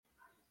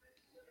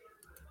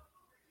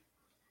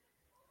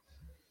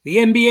The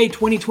NBA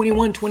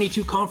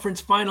 2021-22 conference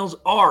finals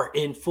are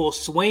in full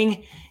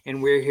swing,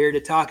 and we're here to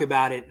talk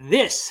about it.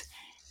 This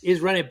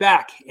is Run It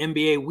Back,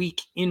 NBA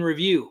Week in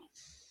Review.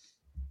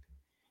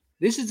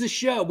 This is the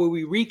show where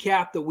we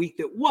recap the week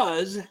that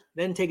was,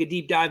 then take a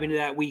deep dive into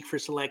that week for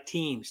select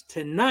teams.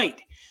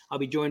 Tonight, I'll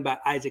be joined by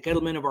Isaac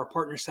Edelman of our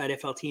partner site,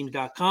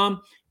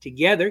 FLTeams.com.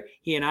 Together,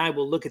 he and I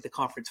will look at the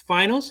conference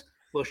finals.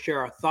 We'll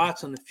share our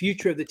thoughts on the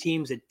future of the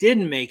teams that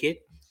didn't make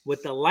it,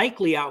 what the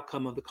likely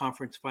outcome of the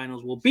conference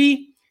finals will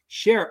be,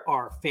 share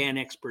our fan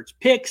experts'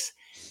 picks,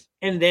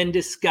 and then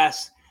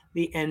discuss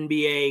the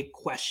NBA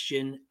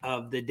question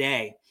of the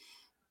day.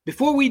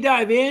 Before we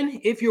dive in,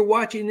 if you're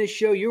watching this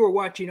show, you are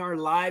watching our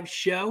live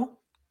show.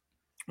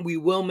 We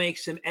will make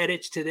some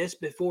edits to this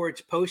before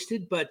it's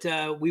posted, but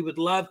we would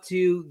love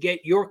to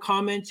get your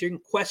comments, your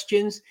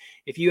questions.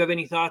 If you have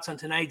any thoughts on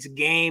tonight's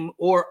game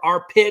or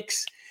our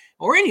picks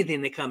or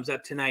anything that comes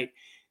up tonight,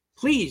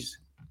 please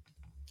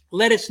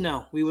let us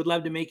know. We would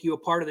love to make you a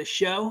part of the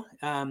show.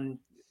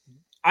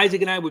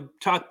 Isaac and I would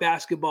talk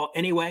basketball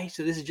anyway,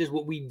 so this is just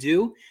what we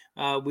do.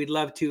 We'd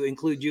love to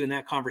include you in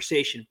that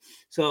conversation.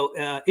 So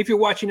if you're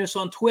watching us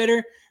on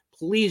Twitter,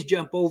 please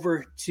jump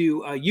over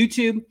to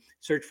YouTube,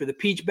 search for the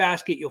Peach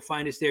Basket. You'll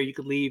find us there. You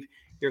could leave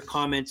your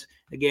comments.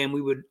 Again,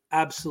 we would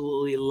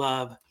absolutely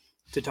love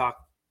to talk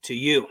to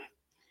you.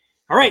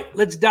 All right,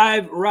 let's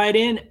dive right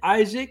in.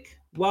 Isaac,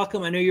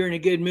 welcome. I know you're in a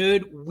good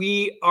mood.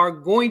 We are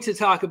going to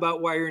talk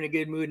about why you're in a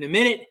good mood in a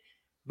minute.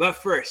 But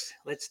first,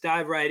 let's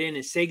dive right in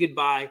and say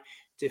goodbye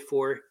to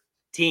four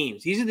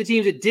teams. These are the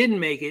teams that didn't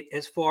make it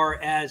as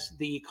far as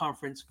the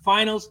conference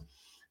finals: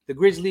 the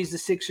Grizzlies, the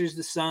Sixers,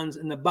 the Suns,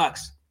 and the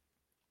Bucks.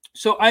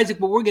 So, Isaac,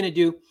 what we're going to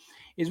do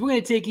is we're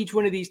going to take each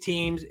one of these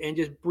teams and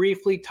just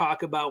briefly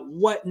talk about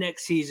what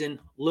next season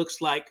looks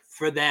like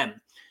for them.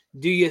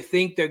 Do you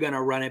think they're going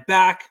to run it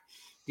back?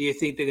 Do you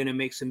think they're going to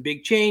make some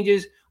big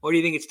changes? Or do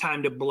you think it's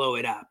time to blow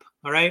it up?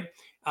 All right.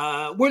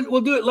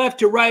 We'll do it left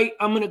to right.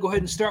 I'm going to go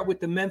ahead and start with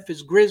the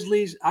Memphis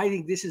Grizzlies. I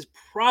think this is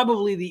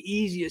probably the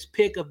easiest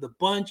pick of the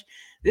bunch.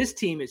 This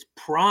team is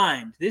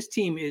primed. This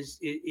team is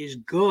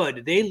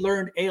good. They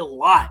learned a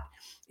lot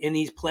in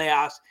these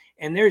playoffs,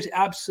 and there's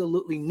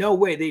absolutely no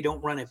way they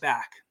don't run it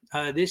back.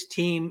 This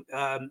team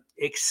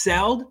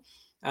excelled,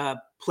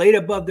 played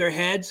above their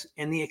heads,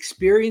 and the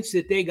experience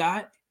that they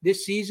got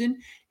this season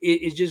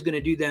is just going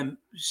to do them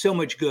so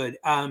much good.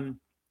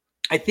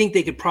 I think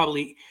they could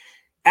probably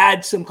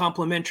add some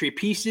complementary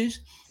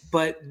pieces,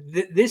 but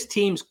this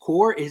team's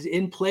core is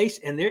in place,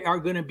 and they are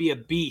going to be a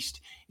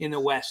beast in the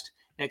West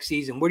next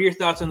season. What are your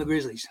thoughts on the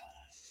Grizzlies?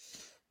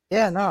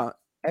 Yeah, no,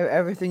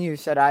 everything you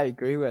said, I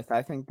agree with.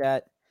 I think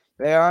that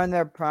they are in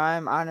their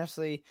prime.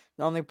 Honestly,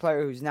 the only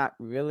player who's not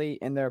really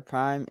in their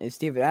prime is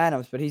Steven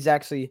Adams, but he's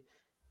actually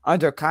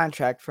under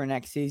contract for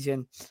next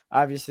season.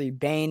 Obviously,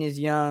 Bane is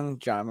young.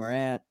 John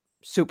Morant,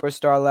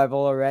 superstar level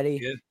already.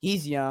 Yeah.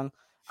 He's young.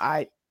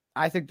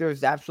 I think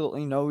there's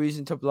absolutely no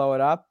reason to blow it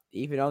up,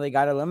 even though they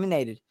got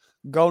eliminated.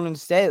 Golden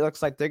State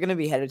looks like they're going to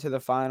be headed to the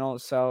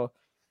finals, so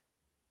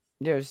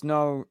there's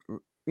no,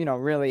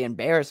 really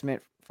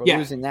embarrassment for Yeah.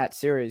 losing that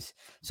series.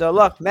 So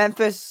look,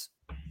 Memphis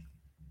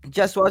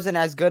just wasn't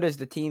as good as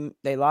the team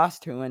they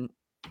lost to in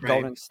Right.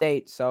 Golden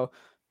State. So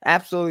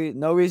absolutely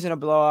no reason to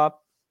blow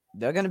up.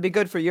 They're going to be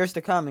good for years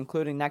to come,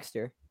 including next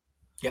year.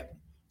 Yep.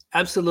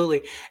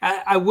 Absolutely.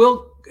 I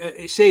will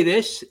say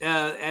this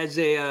as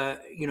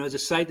a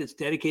site that's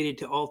dedicated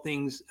to all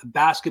things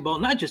basketball,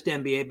 not just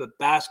NBA, but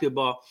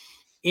basketball.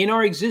 In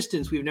our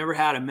existence, we've never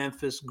had a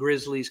Memphis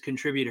Grizzlies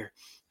contributor.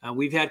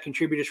 We've had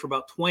contributors for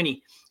about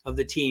 20 of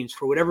the teams.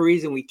 For whatever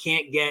reason, we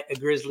can't get a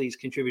Grizzlies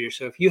contributor.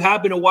 So if you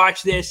happen to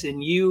watch this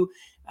and you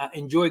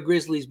enjoy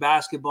Grizzlies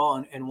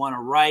basketball and want to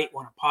write,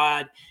 want to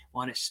pod,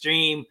 want to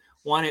stream,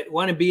 want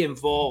to be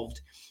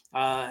involved,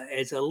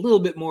 as a little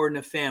bit more than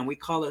a fan, we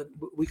call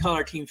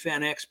our team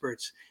fan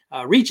experts.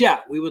 Reach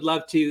out. We would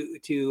love to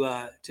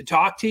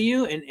talk to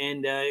you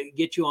and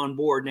get you on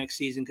board next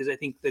season, because I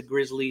think the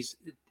Grizzlies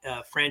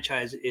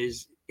franchise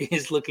is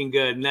looking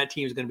good, and that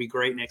team is going to be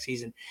great next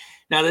season.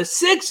 Now the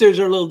Sixers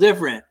are a little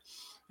different.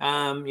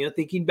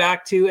 Thinking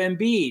back to Embiid,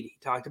 he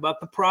talked about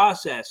the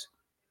process.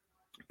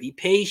 Be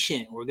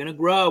patient. We're going to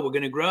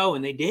grow,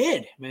 and they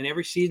did. I mean,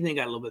 every season they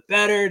got a little bit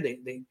better.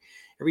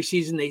 Every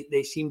season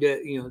they seem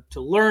to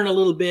learn a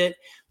little bit.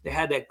 They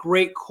had that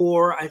great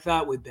core, I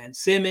thought, with Ben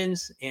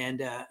Simmons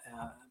and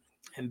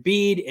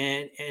Embiid,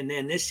 and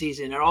then this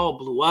season it all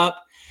blew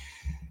up.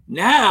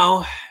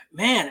 Now,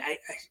 man,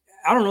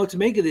 I don't know what to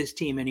make of this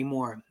team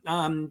anymore.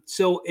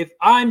 So if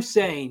I'm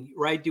saying,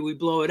 right, do we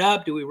blow it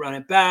up? Do we run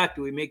it back?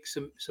 Do we make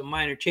some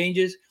minor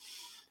changes?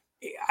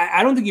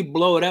 I don't think you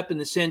blow it up in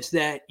the sense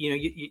that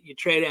you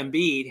trade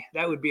Embiid.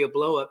 That would be a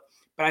blow up.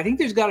 But I think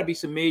there's got to be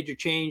some major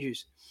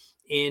changes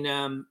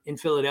in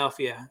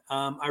Philadelphia.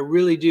 I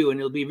really do, and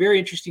it'll be very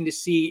interesting to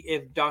see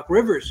if Doc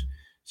Rivers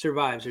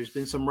survives. There's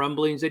been some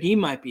rumblings that he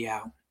might be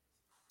out.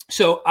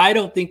 So I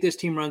don't think this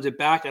team runs it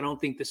back. I don't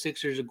think the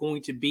Sixers are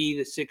going to be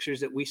the Sixers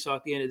that we saw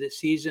at the end of this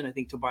season. I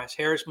think Tobias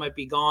Harris might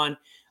be gone.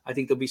 I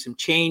think there'll be some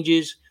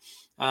changes.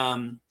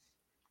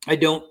 I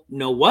don't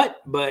know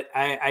what, but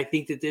I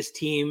think that this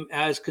team,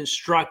 as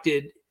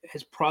constructed,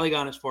 has probably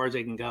gone as far as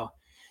they can go.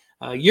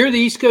 You're the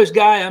East Coast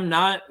guy. I'm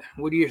not.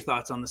 What are your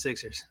thoughts on the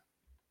Sixers?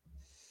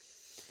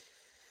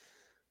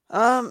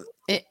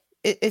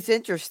 It's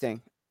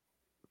interesting.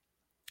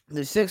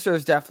 The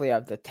Sixers definitely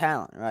have the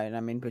talent, right? I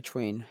mean,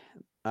 between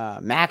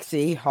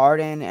Maxey,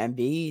 Harden,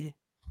 Embiid,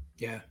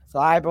 Yeah.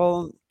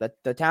 Thibault,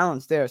 the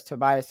talent's there. It's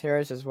Tobias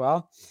Harris as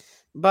well.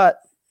 But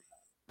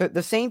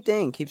the same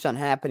thing keeps on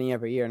happening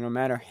every year, no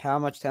matter how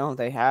much talent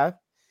they have.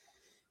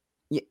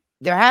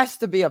 There has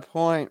to be a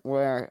point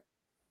where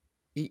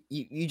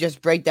you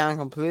just break down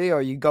completely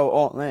or you go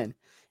all in.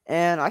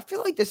 And I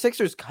feel like the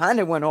Sixers kind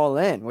of went all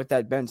in with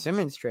that Ben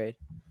Simmons trade.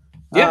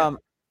 Yeah.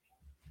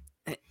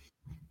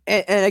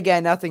 And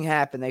again, nothing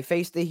happened. They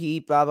faced the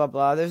Heat, blah, blah,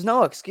 blah. There's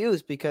no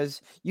excuse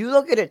because you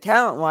look at it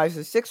talent-wise,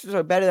 the Sixers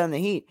are better than the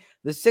Heat.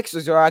 The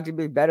Sixers are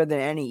arguably better than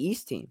any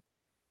East team.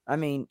 I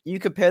mean, you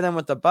compare them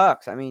with the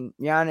Bucks. I mean,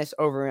 Giannis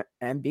over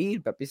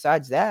Embiid, but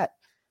besides that,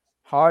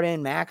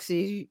 Harden,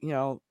 Maxey,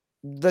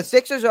 the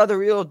Sixers are the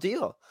real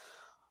deal.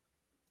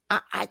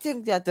 I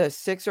think that the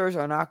Sixers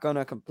are not going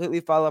to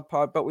completely fall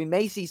apart, but we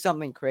may see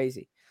something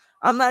crazy.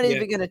 I'm not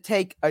even going to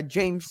take a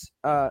Joel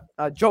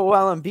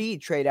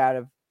Embiid trade out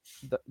of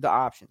the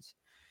options.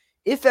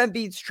 If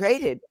Embiid's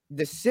traded,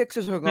 the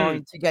Sixers are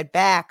going to get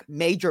back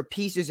major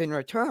pieces in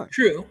return.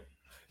 True.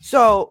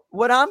 So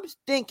what I'm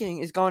thinking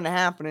is going to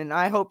happen, and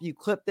I hope you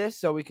clip this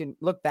so we can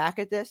look back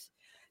at this.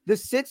 The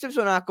Sixers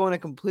are not going to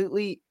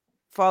completely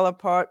fall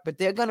apart, but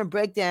they're going to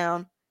break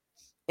down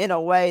in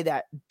a way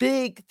that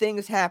big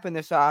things happen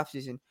this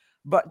offseason,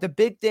 but the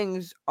big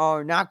things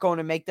are not going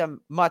to make them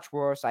much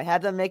worse. I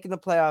had them making the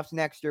playoffs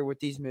next year with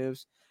these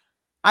moves.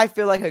 I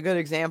feel like a good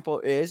example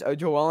is a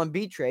Joel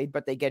Embiid trade,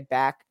 but they get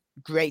back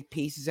great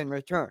pieces in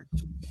return.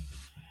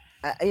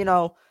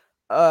 Joel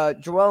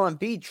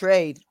Embiid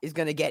trade is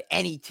going to get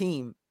any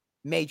team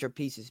major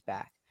pieces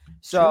back.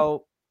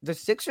 So the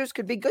Sixers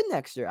could be good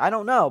next year. I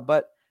don't know,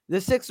 but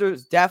the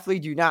Sixers definitely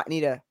do not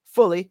need to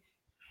fully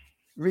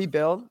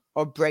rebuild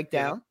or break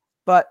down,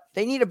 but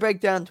they need to break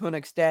down to an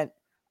extent.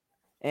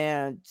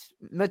 And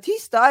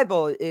Matisse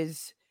Thybulle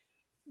is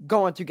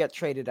going to get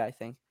traded, I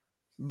think,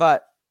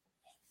 but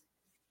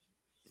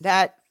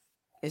that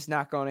is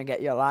not going to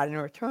get you a lot in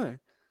return.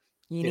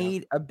 You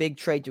need a big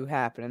trade to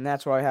happen, and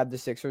that's why I have the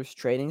Sixers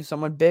trading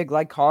someone big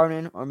like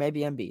Harden or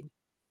maybe Embiid.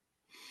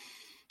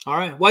 All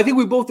right. Well, I think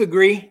we both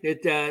agree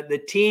that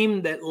the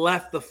team that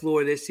left the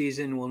floor this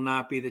season will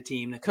not be the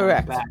team that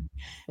comes back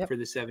for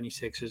the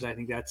 76ers. I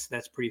think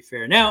that's pretty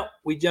fair. Now,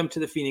 we jump to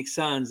the Phoenix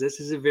Suns.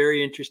 This is a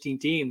very interesting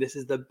team. This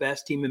is the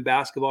best team in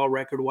basketball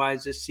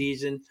record-wise this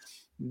season.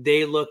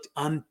 They looked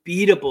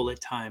unbeatable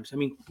at times. I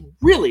mean,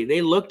 really,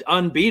 they looked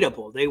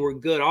unbeatable. They were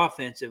good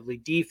offensively,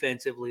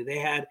 defensively. They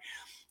had,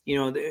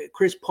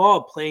 Chris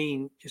Paul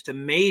playing just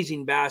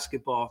amazing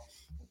basketball.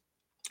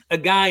 A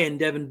guy in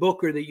Devin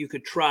Booker that you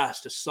could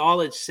trust, a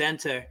solid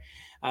center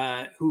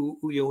who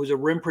was a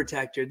rim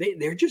protector.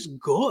 They're just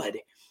good.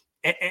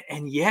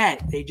 And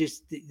yet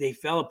they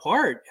fell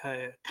apart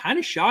kind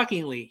of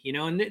shockingly,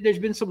 and there's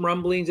been some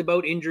rumblings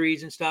about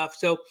injuries and stuff.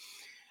 So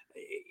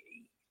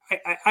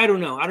I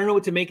don't know. I don't know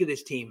what to make of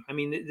this team. I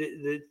mean,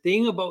 the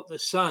thing about the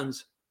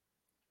Suns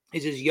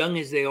is, as young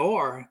as they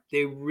are,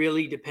 they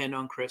really depend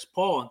on Chris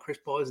Paul, and Chris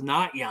Paul is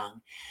not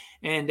young.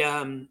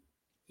 And,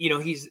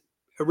 he's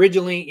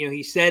originally,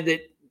 he said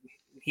that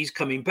he's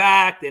coming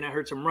back. Then I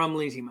heard some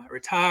rumblings he might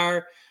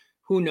retire.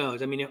 Who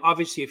knows? I mean,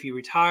 obviously, if he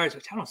retires,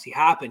 which I don't see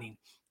happening,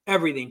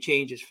 everything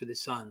changes for the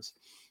Suns.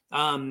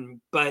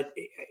 But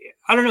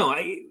I don't know.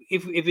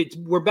 If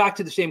we're back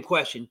to the same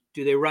question,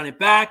 do they run it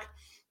back?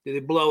 Do they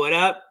blow it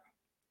up?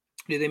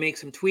 Do they make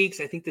some tweaks?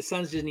 I think the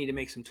Suns just need to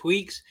make some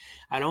tweaks.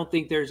 I don't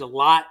think there's a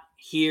lot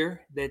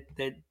here that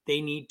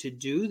they need to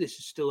do. This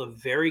is still a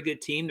very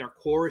good team. Their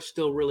core is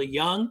still really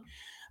young.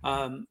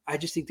 I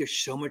just think there's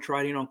so much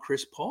riding on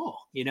Chris Paul,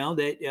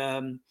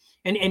 that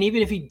and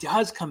even if he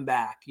does come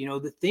back,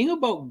 the thing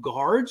about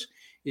guards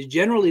is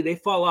generally they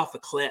fall off a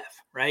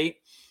cliff, right?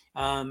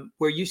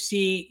 Where you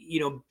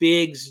see,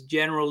 bigs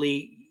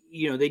generally,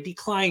 they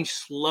decline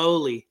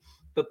slowly,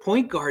 but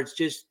point guards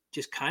just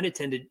kind of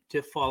tended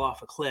to fall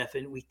off a cliff.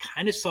 And we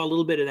kind of saw a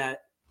little bit of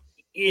that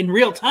in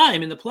real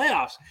time in the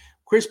playoffs.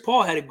 Chris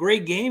Paul had a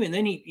great game, and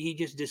then he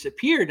just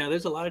disappeared. Now,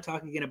 there's a lot of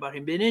talk again about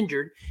him being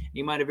injured.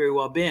 He might have very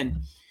well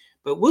been.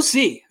 But we'll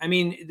see. I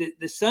mean,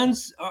 the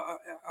Suns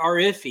are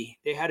iffy.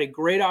 They had a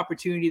great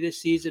opportunity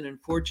this season.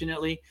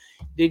 Unfortunately,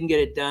 didn't get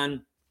it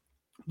done.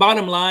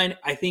 Bottom line,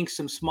 I think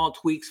some small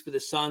tweaks for the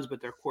Suns,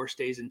 but their core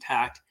stays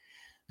intact.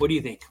 What do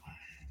you think?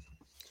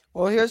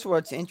 Well, here's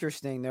what's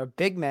interesting. Their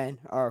big men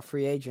are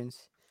free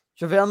agents.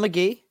 JaVale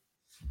McGee,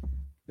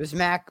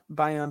 Bismack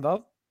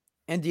Biyombo,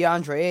 and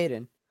DeAndre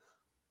Ayton.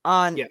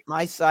 On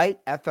my site,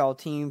 FL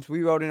Teams,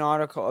 we wrote an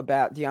article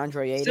about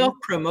DeAndre Ayton.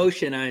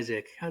 Self-promotion,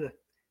 Isaac.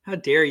 How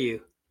dare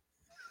you?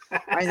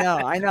 I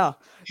know.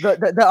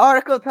 The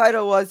article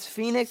title was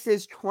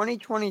Phoenix's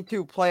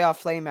 2022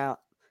 playoff flameout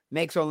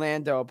makes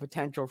Orlando a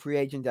potential free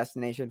agent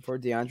destination for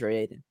DeAndre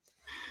Ayton.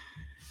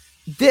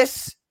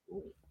 This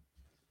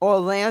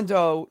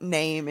Orlando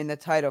name in the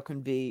title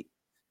can be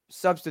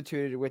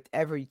substituted with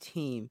every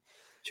team.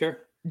 Sure.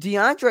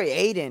 DeAndre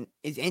Ayton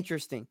is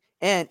interesting.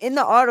 And in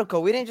the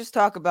article, we didn't just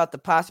talk about the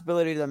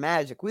possibility of the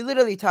Magic. We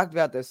literally talked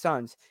about the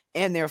Suns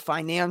and their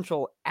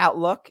financial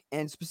outlook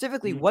and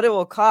specifically what it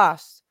will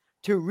cost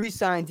to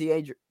re-sign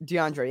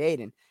DeAndre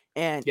Ayton.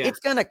 And it's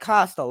going to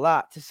cost a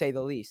lot, to say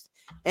the least.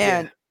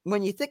 And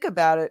when you think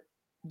about it,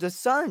 the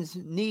Suns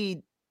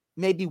need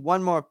maybe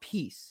one more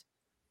piece,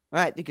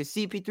 right? Because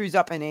CP3 is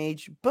up in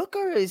age.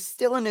 Booker is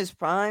still in his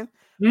prime.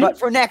 But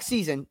for next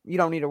season, you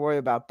don't need to worry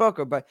about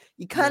Booker. But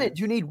you kind of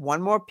do need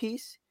one more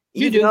piece,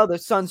 even though the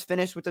Suns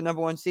finished with the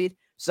number 1 seed.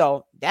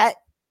 So that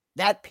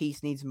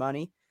piece needs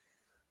money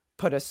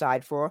put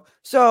aside for.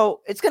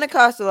 So it's going to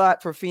cost a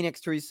lot for Phoenix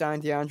to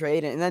re-sign DeAndre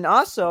Ayton. And then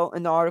also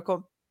in the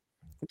article,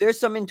 there's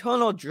some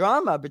internal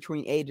drama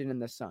between Ayton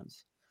and the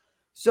Suns.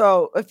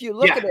 So if you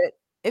look at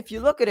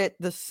it,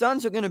 the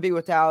Suns are going to be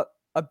without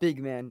a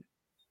big man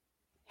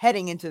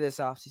heading into this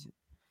offseason.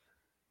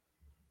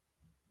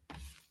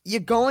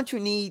 You're going to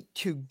need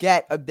to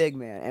get a big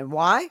man. And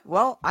why?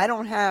 Well, I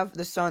don't have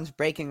the Suns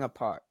breaking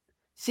apart.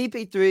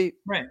 CP3,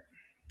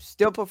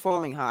 still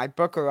performing high.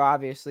 Booker,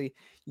 obviously.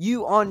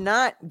 You are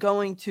not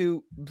going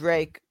to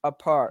break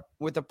apart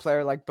with a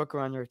player like Booker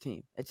on your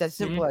team. It's as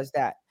simple as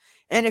that.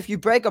 And if you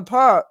break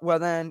apart, well,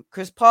 then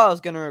Chris Paul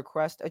is going to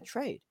request a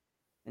trade.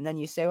 And then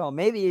you say, well,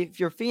 maybe if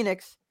you're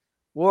Phoenix,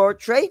 we'll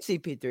trade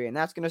CP3, and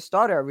that's going to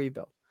start our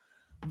rebuild.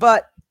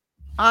 But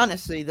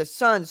honestly, the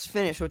Suns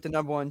finished with the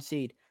number 1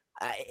 seed.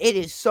 It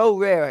is so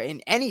rare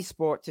in any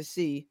sport to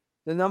see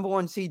the number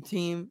 1 seed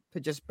team to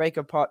just break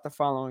apart the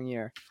following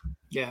year.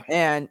 Yeah.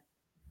 And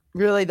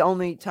really the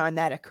only time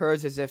that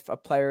occurs is if a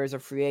player is a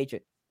free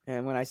agent.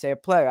 And when I say a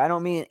player, I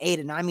don't mean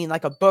Ayton. I mean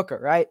like a Booker,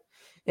 right?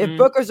 If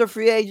Booker's a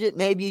free agent,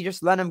 maybe you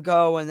just let him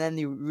go and then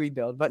you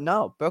rebuild. But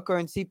no, Booker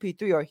and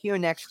CP3 are here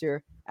next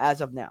year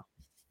as of now.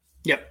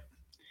 Yep.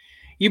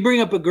 You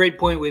bring up a great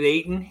point with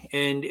Ayton.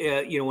 And,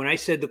 when I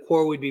said the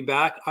core would be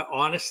back, I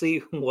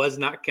honestly was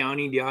not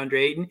counting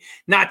DeAndre Ayton.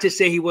 Not to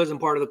say he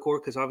wasn't part of the core,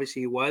 because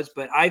obviously he was,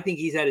 but I think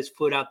he's had his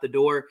foot out the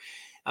door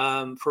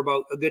for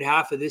about a good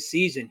half of this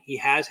season. He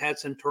has had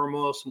some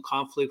turmoil, some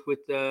conflict with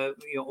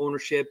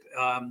ownership.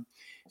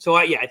 So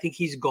I think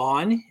he's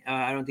gone.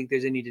 I don't think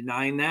there's any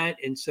denying that.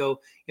 And so,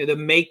 the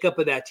makeup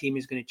of that team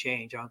is going to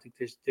change. I don't think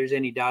there's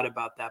any doubt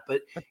about that.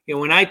 But,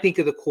 when I think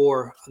of the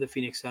core of the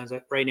Phoenix Suns,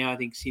 right now, I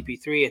think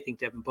CP3, I think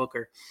Devin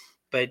Booker.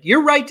 But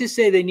you're right to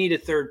say they need a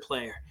third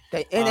player.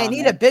 They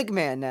need a big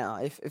man now.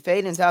 If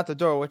Ayton's out the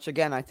door, which,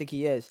 again, I think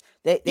he is,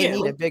 they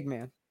need a big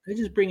man. They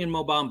just bring in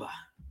Mo Bamba.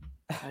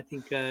 I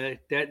think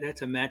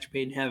that's a match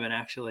made in heaven,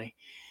 actually.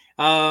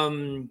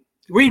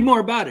 Read more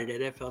about it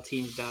at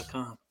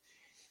flteams.com.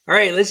 All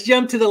right, let's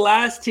jump to the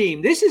last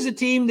team. This is a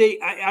team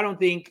I don't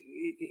think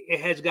it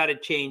has got to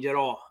change at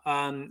all.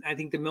 I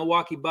think the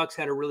Milwaukee Bucks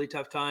had a really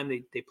tough time.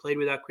 They played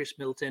without Chris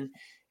Middleton,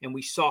 and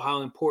we saw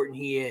how important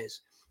he is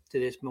to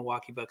this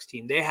Milwaukee Bucks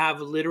team. They have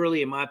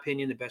literally, in my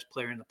opinion, the best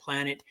player on the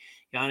planet.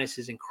 Giannis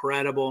is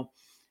incredible.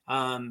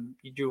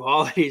 Jrue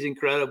Holiday is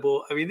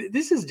incredible. I mean,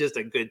 this is just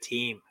a good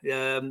team.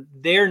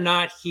 They're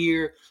not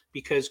here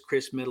because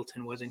Chris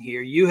Middleton wasn't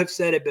here. You have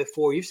said it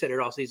before. You've said it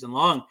all season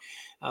long.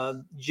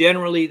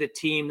 Generally, the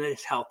team that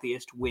is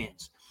healthiest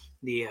wins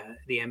the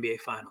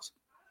NBA Finals.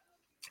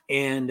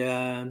 And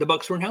the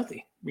Bucks weren't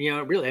healthy.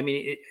 Really. I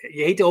mean,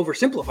 you hate to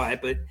oversimplify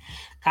it, but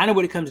kind of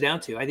what it comes down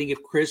to. I think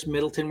if Chris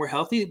Middleton were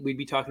healthy, we'd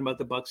be talking about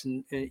the Bucks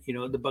and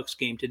the Bucks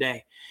game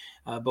today.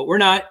 But we're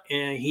not,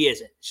 and he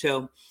isn't.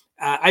 So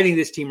I think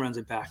this team runs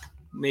it back.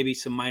 Maybe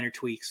some minor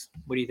tweaks.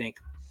 What do you think?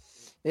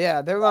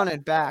 Yeah, they're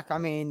running back. I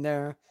mean,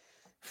 their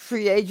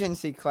free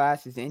agency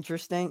class is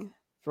interesting.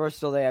 First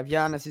of all, they have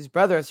Giannis. His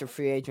brother is a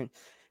free agent.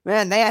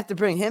 Man, they have to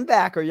bring him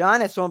back or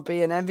Giannis won't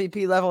be an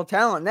MVP level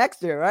talent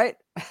next year, right?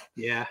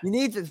 Yeah. He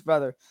needs his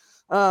brother.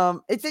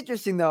 It's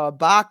interesting, though.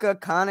 Ibaka,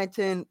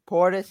 Connaughton,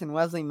 Portis, and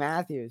Wesley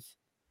Matthews.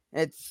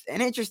 It's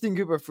an interesting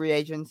group of free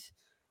agents.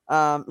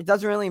 It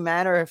doesn't really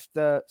matter if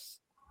the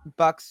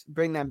Bucks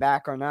bring them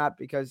back or not,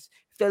 because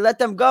if they let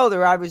them go,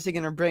 they're obviously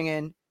going to bring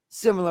in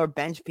similar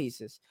bench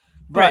pieces.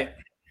 But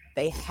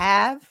they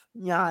have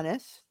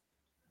Giannis.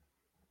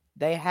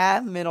 They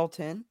have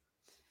Middleton.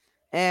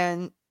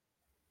 And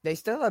they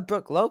still have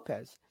Brook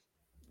Lopez.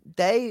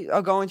 They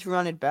are going to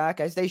run it back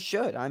as they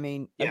should. I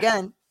mean,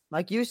 again,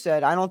 like you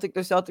said, I don't think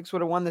the Celtics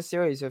would have won the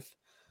series if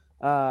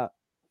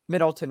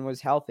Middleton was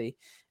healthy.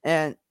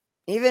 And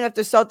even if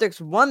the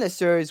Celtics won the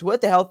series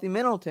with the healthy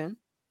Middleton,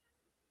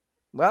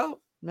 well,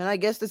 then I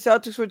guess the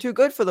Celtics were too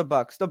good for the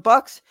Bucks. The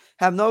Bucks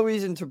have no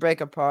reason to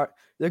break apart.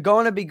 They're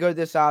going to be good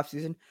this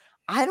offseason.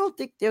 I don't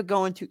think they're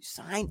going to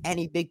sign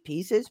any big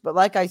pieces, but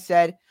like I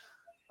said,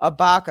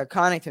 Ibaka,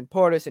 Connaughton,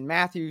 Portis, and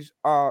Matthews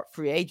are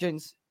free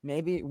agents.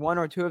 Maybe one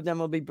or two of them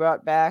will be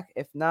brought back.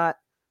 If not,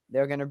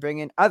 they're going to bring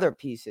in other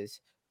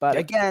pieces. But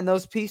again,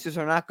 those pieces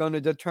are not going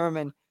to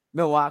determine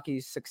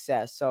Milwaukee's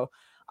success. So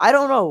I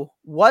don't know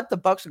what the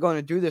Bucks are going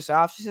to do this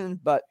offseason,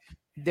 but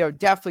they're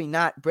definitely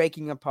not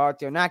breaking apart.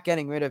 They're not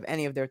getting rid of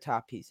any of their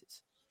top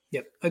pieces.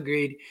 Yep,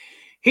 agreed.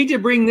 Hate to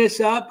bring this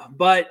up,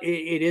 but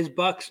it is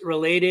Bucks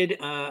related.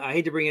 I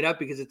hate to bring it up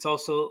because it's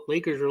also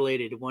Lakers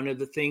related. One of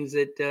the things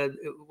that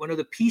one of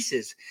the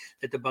pieces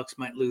that the Bucks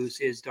might lose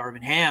is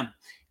Darvin Ham,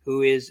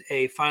 who is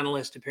a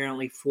finalist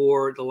apparently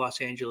for the Los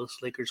Angeles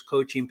Lakers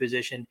coaching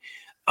position.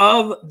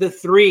 Of the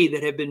three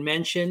that have been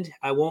mentioned,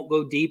 I won't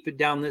go deep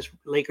down this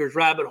Lakers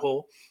rabbit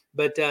hole,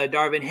 but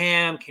Darvin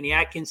Ham, Kenny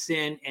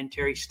Atkinson, and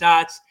Terry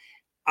Stotts.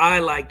 I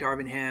like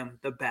Darvin Ham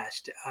the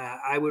best.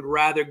 I would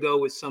rather go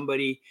with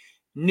somebody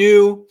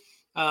new,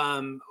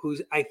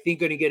 who's I think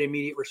going to get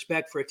immediate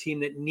respect for a team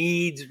that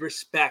needs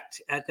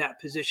respect at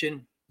that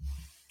position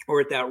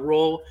or at that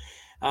role.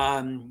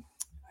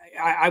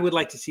 I would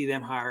like to see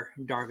them hire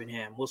Darvin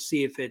Ham. We'll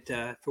see if it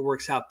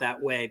works out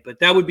that way, but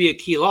that would be a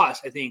key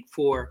loss, I think,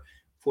 for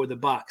the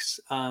Bucks.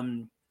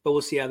 But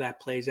we'll see how that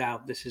plays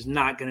out. This is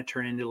not going to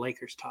turn into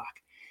Lakers talk.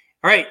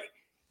 All right.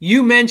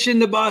 You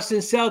mentioned the Boston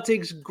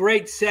Celtics.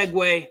 Great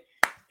segue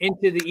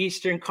into the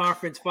Eastern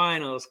Conference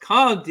Finals.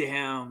 Calm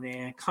down,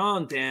 man.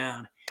 Calm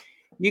down.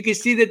 You can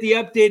see that the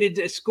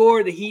updated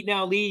score, the Heat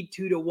now lead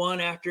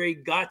 2-1 after a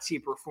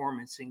gutsy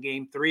performance in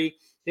Game 3.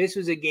 This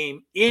was a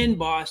game in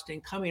Boston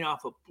coming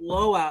off a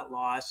blowout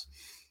loss.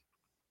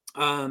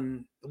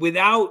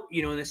 Without,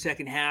 in the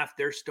second half,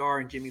 their star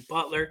and Jimmy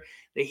Butler,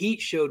 the Heat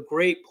showed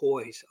great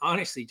poise.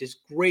 Honestly, just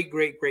great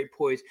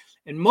poise.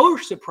 And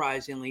most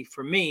surprisingly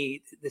for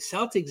me, the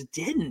Celtics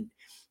didn't.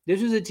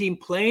 This was a team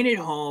playing at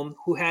home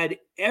who had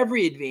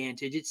every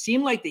advantage. It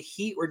seemed like the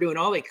Heat were doing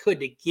all they could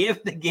to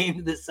give the game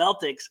to the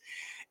Celtics.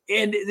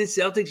 And the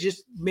Celtics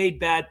just made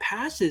bad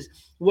passes.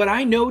 What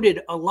I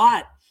noted a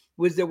lot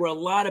was there were a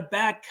lot of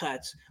back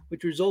cuts,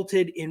 which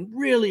resulted in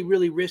really,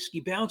 really risky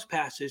bounce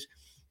passes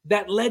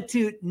that led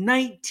to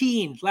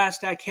 19,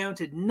 last I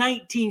counted,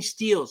 19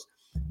 steals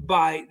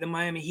by the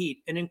Miami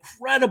Heat. An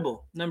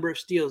incredible number of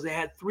steals. They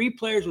had 3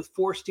 players with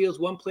 4 steals,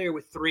 1 player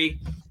with 3.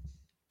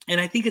 And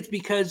I think it's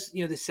because,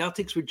 the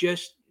Celtics were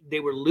they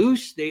were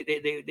loose. They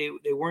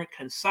weren't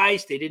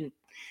concise. They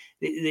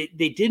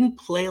didn't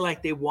play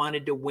like they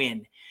wanted to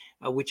win,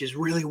 which is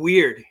really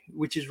weird,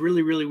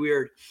 really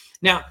weird.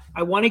 Now,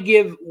 I want to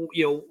give,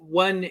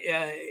 one,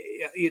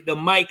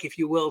 the mic, if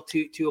you will,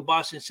 to a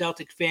Boston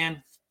Celtic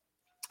fan.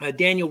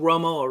 Daniel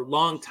Romo, a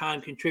longtime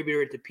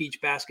contributor at the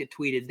Peach Basket,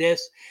 tweeted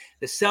this: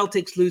 the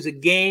Celtics lose a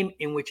game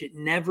in which it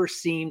never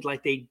seemed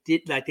like they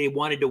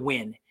wanted to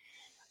win.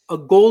 A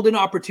golden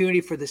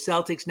opportunity for the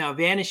Celtics now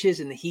vanishes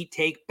and the Heat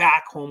take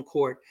back home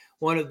court.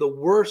 One of the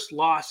worst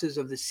losses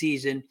of the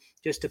season,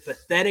 just a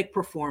pathetic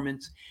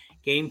performance.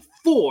 Game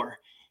 4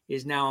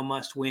 is now a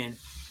must win.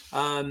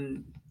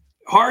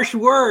 Harsh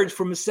words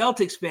from a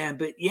Celtics fan,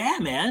 but yeah,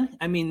 man.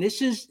 I mean,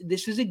 this is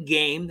a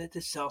game that the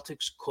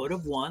Celtics could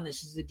have won.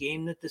 This is a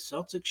game that the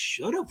Celtics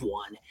should have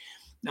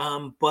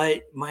won.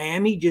 But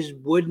Miami just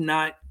would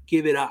not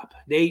give it up.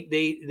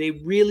 They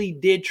really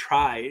did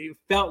try. It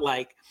felt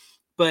like,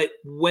 but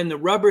when the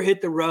rubber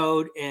hit the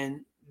road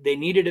and they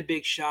needed a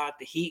big shot,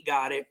 the Heat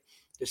got it.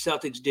 The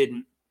Celtics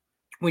didn't.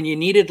 When you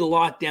needed a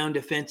lockdown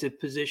defensive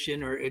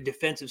position or a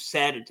defensive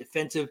set, a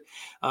defensive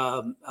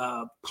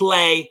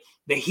play,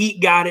 the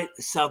Heat got it.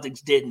 The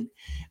Celtics didn't.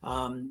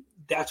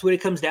 That's what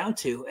it comes down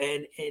to.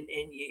 And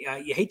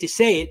you hate to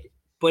say it,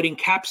 but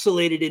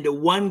encapsulated into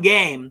one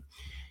game,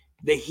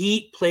 the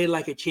Heat played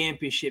like a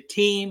championship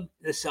team.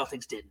 The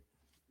Celtics didn't.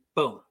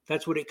 Boom.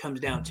 That's what it comes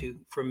down to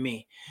from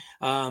me.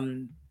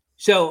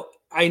 So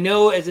I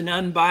know as an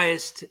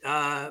unbiased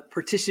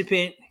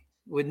participant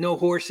with no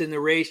horse in the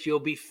race, you'll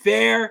be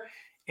fair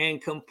and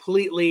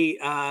completely,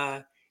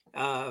 again,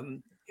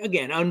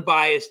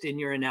 unbiased in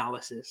your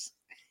analysis.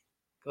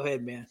 Go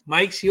ahead, man.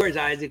 Mike's yours,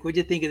 Isaac. What'd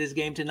you think of this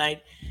game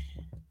tonight?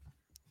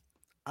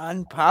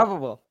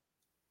 Unprobable.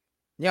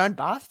 You're in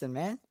Boston,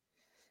 man.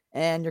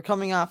 And you're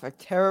coming off a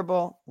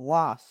terrible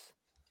loss.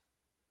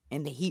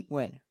 And the Heat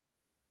win.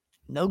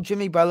 No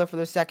Jimmy Butler for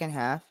the second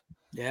half.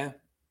 Yeah.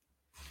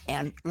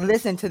 And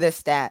listen to this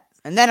stat.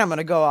 And then I'm going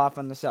to go off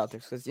on the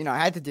Celtics because, I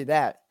had to do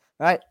that,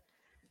 right?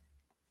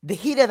 The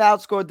Heat have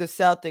outscored the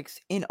Celtics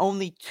in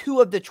only 2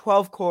 of the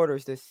 12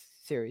 quarters this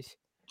series.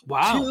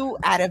 Wow. 2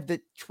 out of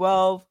the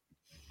 12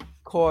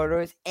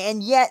 quarters.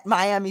 And yet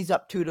Miami's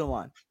up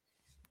 2-1.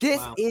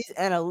 This is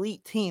an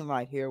elite team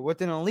right here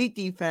with an elite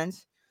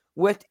defense,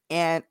 with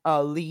an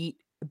elite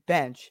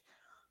bench.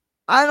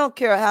 I don't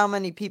care how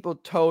many people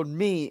told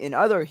me and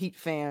other Heat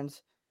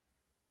fans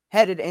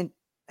heading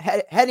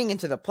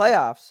into the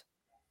playoffs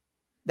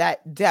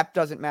that depth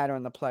doesn't matter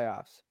in the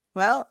playoffs.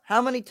 Well,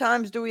 how many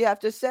times do we have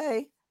to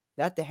say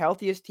that the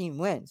healthiest team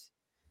wins?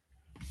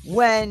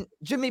 When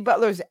Jimmy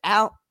Butler's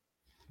out,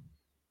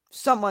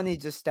 someone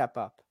needs to step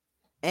up.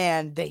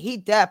 And the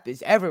Heat depth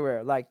is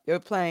everywhere. Like, they're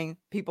playing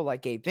people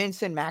like Gabe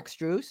Vincent, Max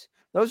Strus.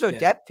 Those are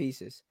depth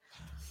pieces.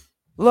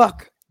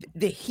 Look,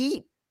 the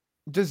Heat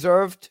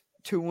deserved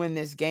to win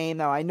this game.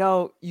 Now, I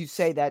know you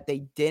say that they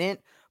didn't,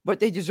 but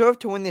they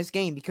deserved to win this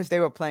game because they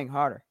were playing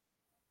harder.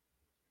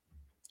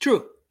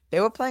 True. They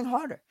were playing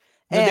harder.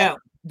 No doubt.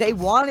 They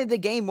wanted the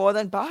game more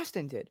than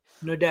Boston did.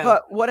 No doubt.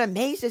 But what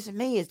amazes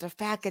me is the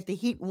fact that the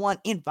Heat won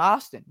in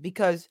Boston,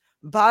 because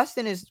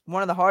Boston is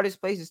one of the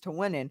hardest places to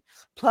win in.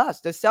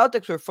 Plus, the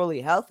Celtics were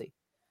fully healthy.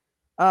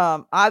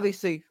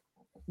 Obviously,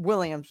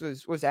 Williams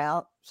was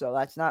out, so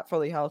that's not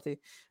fully healthy.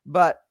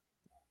 But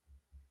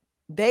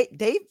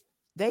they've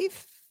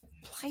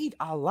played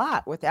a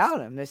lot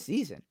without him this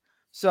season.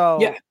 So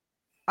Yeah.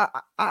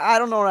 I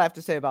don't know what I have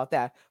to say about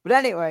that. But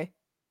anyway,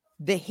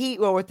 the Heat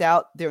were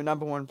without their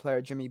number one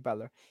player, Jimmy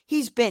Butler.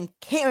 He's been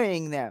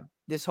carrying them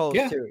this whole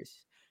series.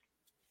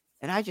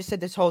 And I just said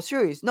this whole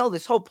series. No,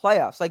 this whole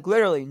playoffs. Like,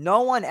 literally,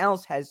 no one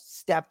else has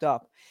stepped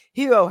up.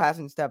 Hero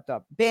hasn't stepped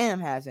up. Bam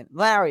hasn't.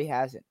 Larry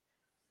hasn't.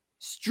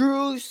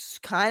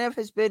 Strus kind of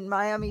has been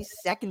Miami's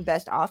second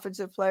best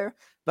offensive player,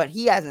 but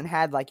he hasn't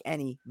had like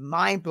any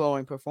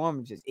mind-blowing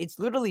performances. It's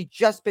literally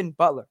just been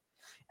Butler.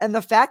 And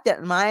the fact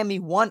that Miami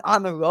won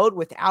on the road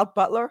without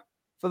Butler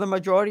for the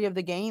majority of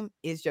the game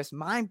is just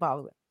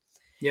mind-boggling.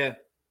 Yeah.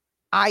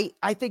 I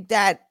think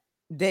that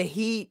the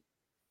Heat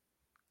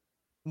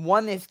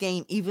won this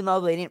game even though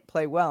they didn't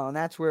play well. And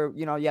that's where,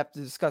 you have to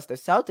discuss the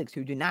Celtics,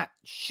 who do not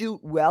shoot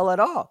well at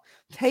all.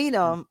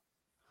 Tatum,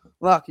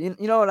 look, you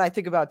know what I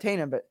think about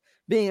Tatum, but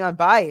being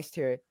unbiased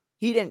here,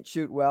 he didn't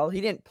shoot well.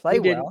 He didn't play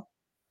well.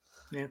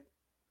 Yeah.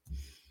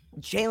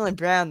 Jaylen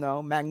Brown,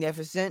 though,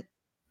 magnificent.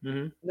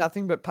 Mm-hmm.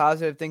 Nothing but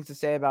positive things to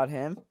say about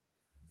him.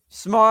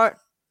 Smart.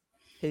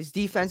 His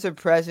defensive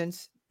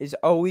presence is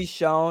always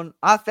shown.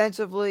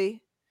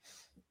 Offensively,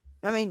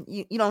 I mean,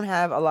 you don't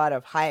have a lot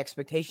of high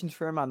expectations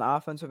for him on the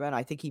offensive end.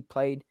 I think he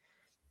played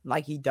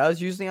like he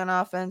does usually on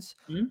offense.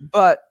 Mm-hmm.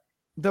 But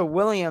the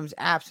Williams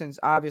absence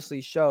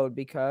obviously showed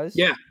because,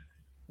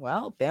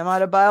 well, Bam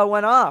Adebayo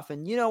went off.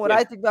 And you know what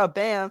I think about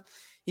Bam?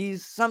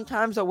 He's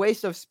sometimes a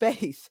waste of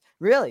space.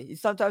 Really,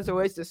 he's sometimes a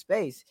waste of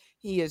space.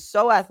 He is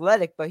so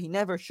athletic, but he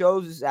never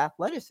shows his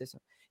athleticism.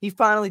 He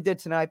finally did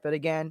tonight, but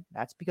again,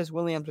 that's because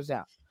Williams was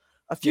out.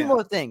 A few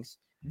more things.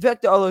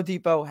 Victor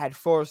Oladipo had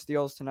 4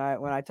 steals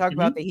tonight. When I talk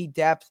about the Heat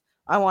depth,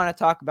 I want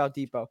to talk about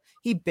Depot.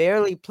 He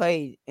barely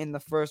played in the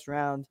first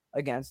round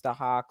against the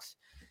Hawks,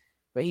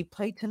 but he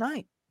played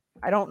tonight.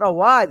 I don't know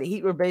why. The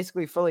Heat were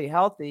basically fully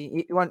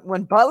healthy.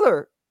 When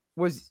Butler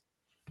was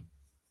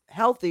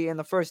healthy in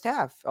the first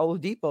half,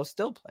 Oladipo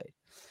still played.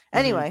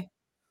 Anyway,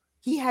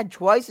 he had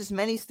twice as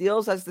many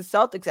steals as the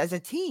Celtics as a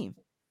team.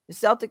 The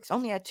Celtics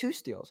only had 2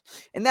 steals.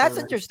 And that's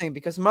interesting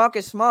because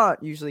Marcus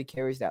Smart usually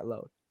carries that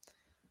load.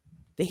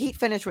 The Heat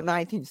finished with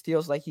 19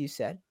 steals, like you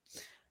said.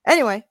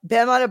 Anyway,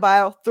 Bam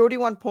Adebayo,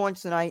 31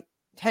 points tonight,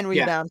 10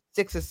 rebounds,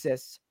 6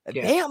 assists.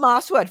 Bam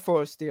also had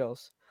 4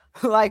 steals.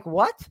 Like,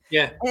 what?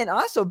 Yeah. And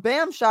also,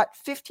 Bam shot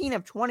 15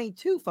 of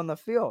 22 from the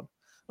field.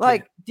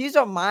 Like, these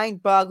are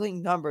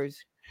mind-boggling numbers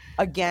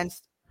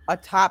against a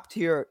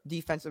top-tier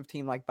defensive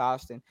team like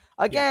Boston.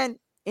 Again,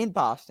 in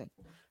Boston.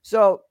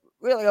 So,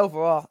 really,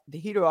 overall, the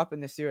Heat are up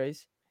in the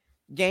series.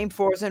 Game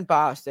 4 is in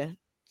Boston.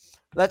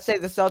 Let's say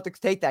the Celtics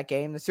take that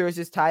game. The series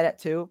is tied at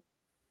 2.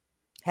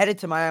 Headed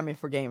to Miami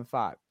for Game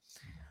 5.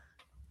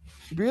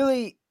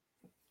 Really,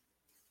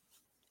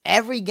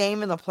 every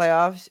game in the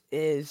playoffs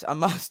is a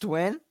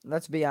must-win.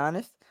 Let's be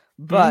honest.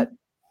 But,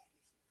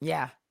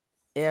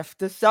 if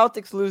the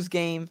Celtics lose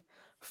Game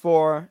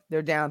 4,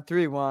 they're down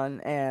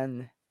 3-1.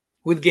 And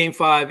with Game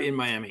 5 in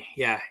Miami.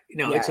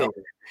 It's over.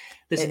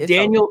 Listen,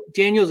 it's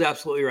Daniel's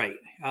absolutely right.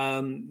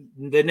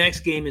 The next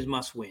game is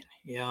must win,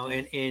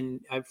 and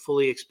I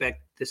fully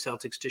expect the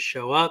Celtics to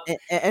show up.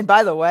 And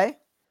by the way,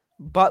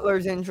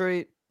 Butler's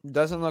injury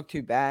doesn't look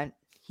too bad.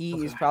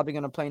 He is probably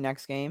going to play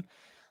next game.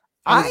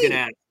 I was going to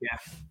add,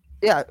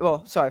 Yeah,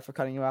 well, sorry for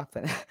cutting you off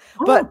then.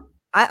 But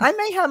I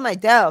may have my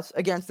doubts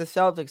against the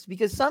Celtics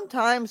because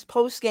sometimes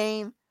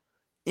post-game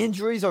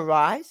injuries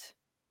arise.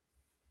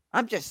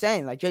 I'm just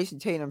saying, like Jason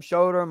Tatum's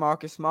shoulder,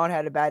 Marcus Smart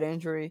had a bad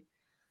injury.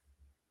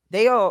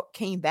 They all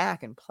came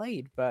back and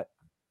played, but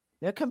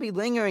there could be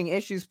lingering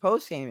issues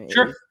post-game.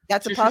 Sure.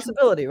 That's a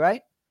possibility,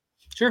 right?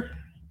 Sure.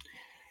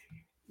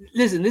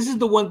 Listen, this is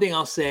the one thing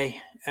I'll say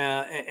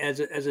as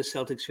a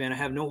Celtics fan. I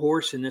have no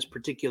horse in this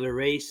particular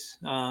race,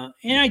 and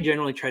I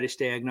generally try to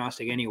stay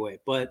agnostic anyway.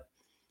 But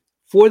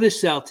for the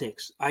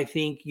Celtics, I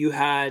think you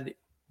had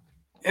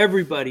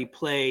everybody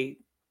play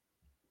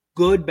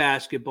good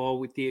basketball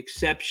with the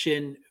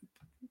exception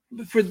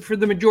for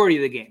the majority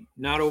of the game,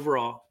 not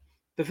overall,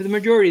 but for the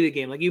majority of the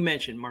game. Like you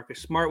mentioned, Marcus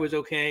Smart was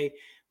okay,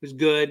 was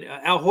good.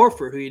 Al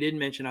Horford, who you didn't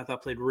mention, I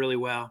thought played really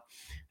well.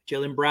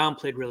 Jaylen Brown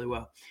played really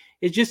well.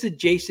 It's just that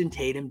Jason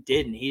Tatum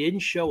didn't. He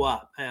didn't show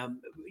up.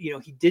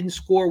 He didn't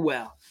score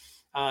well.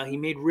 He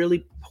made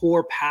really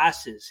poor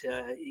passes.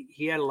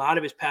 He had a lot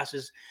of his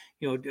passes,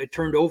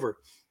 turned over.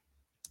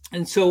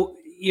 And so,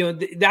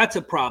 that's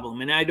a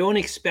problem. And I don't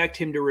expect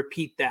him to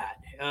repeat that.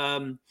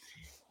 And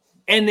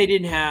they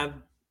didn't have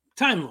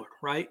Time Lord,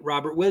 right?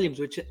 Robert Williams,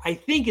 which I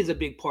think is a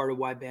big part of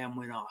why Bam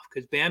went off,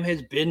 because Bam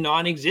has been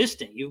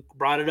non-existent. You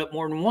brought it up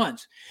more than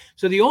once.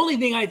 So the only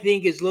thing I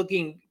think is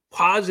looking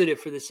positive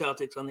for the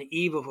Celtics on the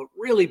eve of a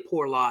really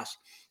poor loss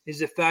is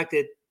the fact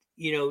that,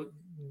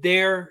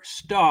 their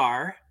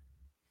star,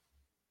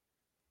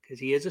 because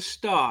he is a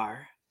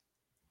star,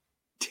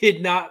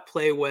 did not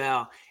play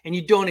well. And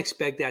you don't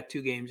expect that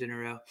 2 games in a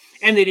row.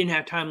 And they didn't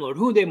have Time Lord,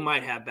 who they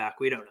might have back.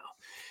 We don't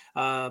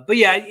know. But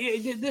yeah,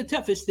 the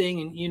toughest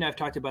thing, and you and I've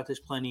talked about this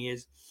plenty,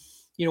 is,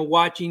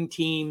 watching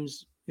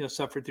teams,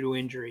 suffer through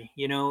injury.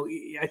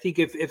 I think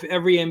if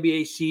every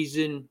NBA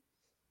season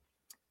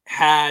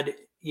had,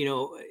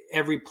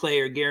 every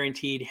player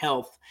guaranteed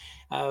health,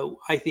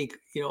 I think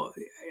a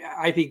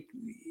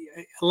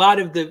lot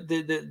of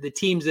the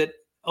teams that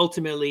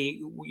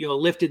ultimately,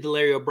 lifted the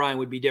Larry O'Brien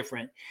would be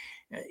different.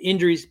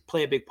 Injuries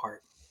play a big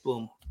part.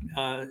 Boom.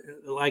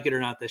 Like it or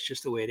not, that's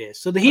just the way it is.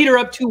 So the Heat are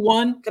up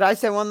 2-1. Could I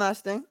say one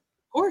last thing?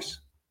 Of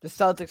course. The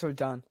Celtics are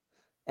done.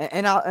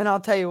 And I'll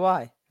tell you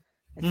why.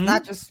 It's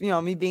not just,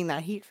 me being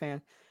that Heat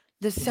fan.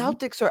 The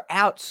Celtics are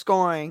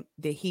outscoring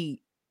the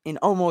Heat in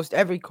almost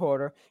every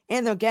quarter,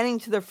 and they're getting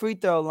to the free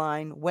throw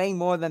line way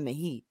more than the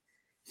Heat.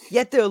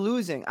 Yet they're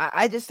losing.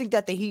 I just think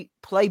that the Heat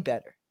play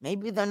better.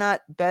 Maybe they're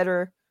not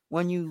better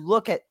when you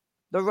look at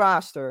the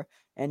roster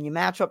and you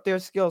match up their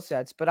skill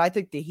sets, but I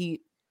think the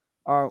Heat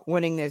are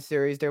winning this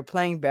series. They're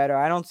playing better.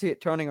 I don't see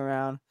it turning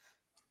around.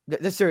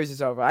 The series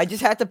is over. I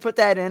just had to put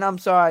that in. I'm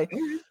sorry.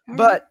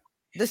 But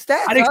the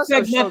stats I'd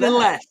expect nothing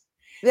less.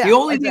 Yeah, the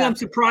only thing I'm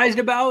surprised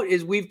about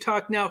is we've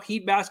talked now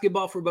Heat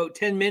basketball for about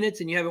 10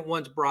 minutes, and you haven't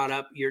once brought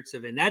up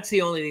Yurtseven. That's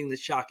the only thing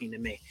that's shocking to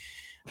me.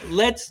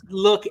 Let's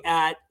look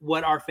at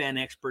what our fan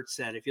experts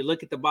said. If you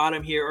look at the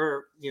bottom here,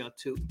 or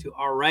to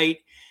our right,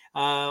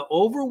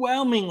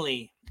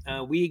 overwhelmingly,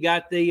 we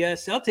got the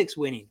Celtics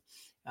winning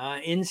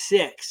in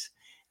 6.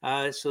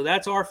 So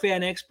that's our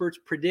fan experts'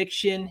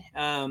 prediction.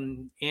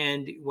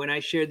 And when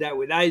I shared that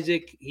with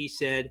Isaac, he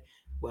said,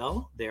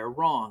 well, they're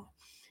wrong.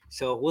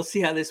 So we'll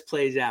see how this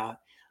plays out.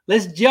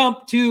 Let's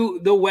jump to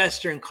the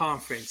Western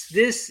Conference.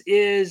 This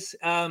is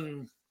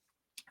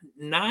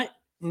not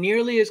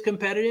nearly as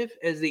competitive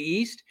as the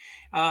East.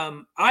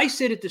 I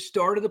said at the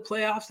start of the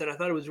playoffs that I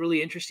thought it was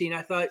really interesting.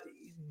 I thought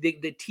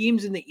the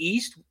teams in the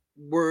East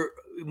were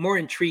more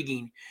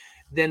intriguing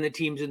than the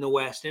teams in the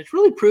West. And it's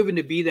really proven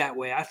to be that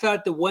way. I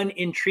thought the one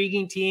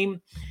intriguing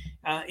team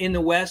in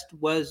the West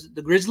was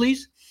the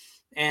Grizzlies.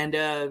 And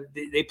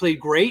they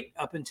played great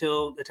up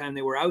until the time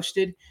they were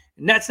ousted.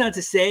 And that's not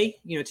to say,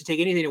 to take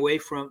anything away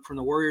from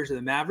the Warriors or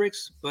the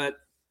Mavericks, but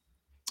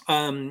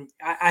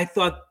I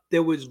thought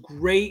there were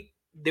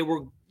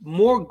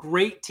more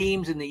great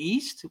teams in the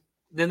East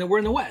than there were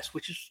in the West,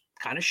 which is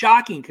kind of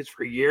shocking because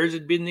for years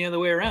it'd been the other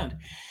way around.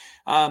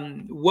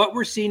 What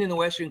we're seeing in the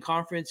Western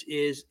Conference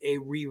is a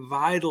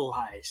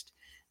revitalized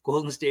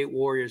Golden State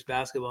Warriors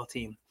basketball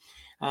team.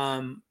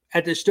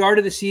 At the start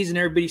of the season,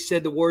 everybody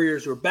said the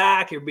Warriors were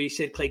back. Everybody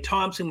said Klay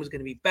Thompson was going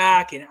to be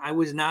back, and I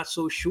was not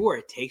so sure.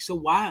 It takes a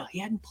while. He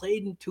hadn't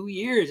played in 2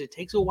 years. It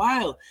takes a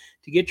while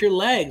to get your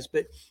legs,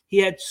 but he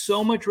had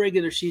so much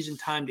regular season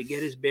time to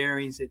get his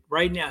bearings that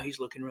right now he's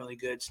looking really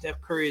good.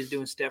 Steph Curry is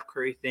doing Steph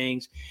Curry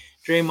things.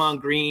 Draymond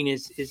Green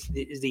is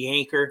the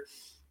anchor.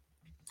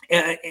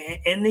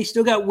 And they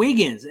still got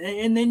Wiggins,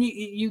 and then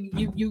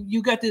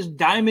you got this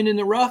diamond in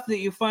the rough that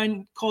you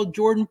find called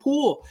Jordan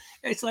Poole.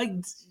 It's like,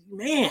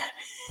 man,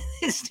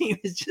 this team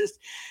is just,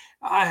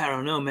 I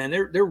don't know, man.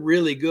 They're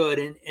really good.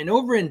 And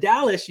over in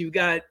Dallas, you've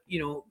got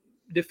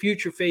the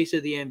future face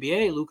of the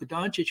NBA, Luka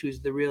Doncic, who's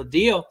the real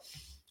deal,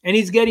 and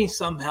he's getting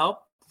some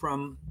help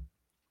from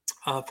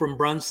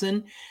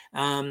Brunson,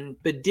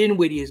 but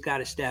Dinwiddie has got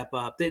to step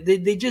up.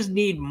 They just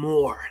need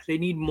more. They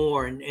need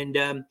more,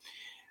 and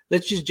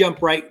let's just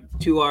jump right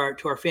to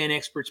our fan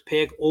experts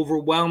pick.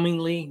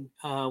 Overwhelmingly,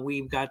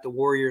 we've got the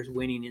Warriors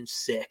winning in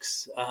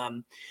 6.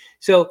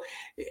 So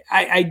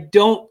I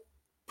don't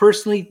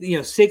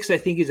personally, 6 I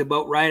think is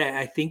about right.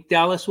 I think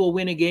Dallas will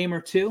win a game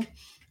or 2,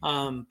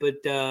 but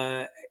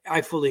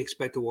I fully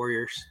expect the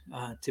Warriors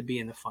to be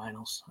in the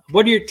finals.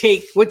 What's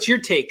your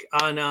take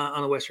on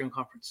the Western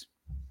Conference?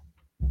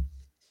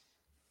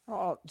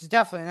 Well, it's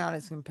definitely not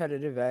as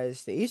competitive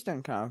as the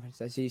Eastern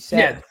Conference, as you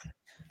said. Yeah.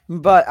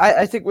 But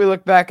I think we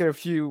look back at a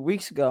few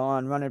weeks ago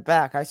on Run It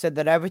Back. I said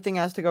that everything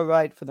has to go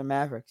right for the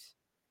Mavericks.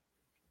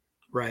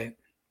 Right.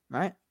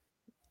 Right?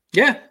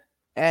 Yeah.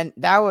 And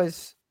that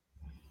was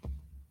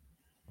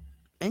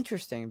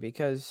interesting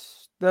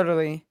because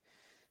literally,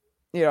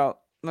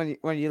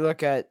 when you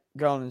look at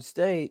Golden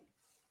State,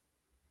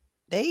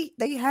 they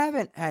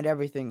haven't had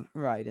everything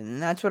right.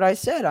 And that's what I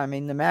said. I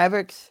mean, the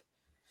Mavericks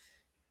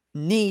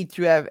need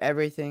to have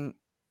everything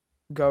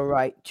go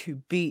right to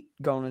beat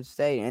Golden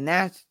State, and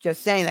that's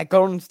just saying that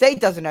Golden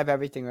State doesn't have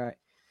everything right.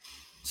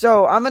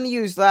 So I'm going to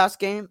use last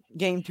game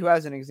 2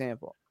 as an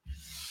example.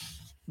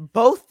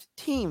 Both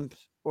teams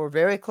were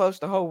very close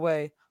the whole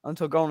way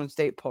until Golden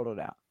State pulled it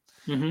out.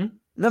 Mm-hmm.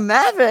 The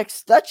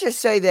Mavericks, let's just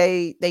say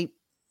they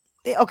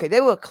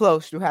were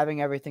close to having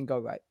everything go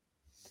right,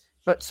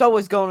 but so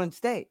was Golden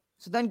State.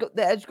 So then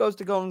the edge goes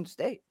to Golden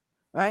State,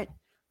 right?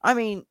 I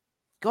mean,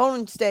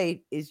 Golden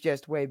State is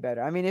just way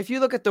better. I mean, if you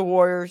look at the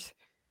Warriors,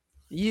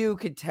 you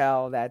could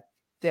tell that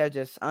they're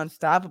just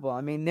unstoppable. I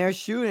mean, their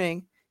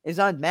shooting is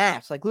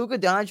unmatched. Like, Luka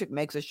Doncic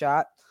makes a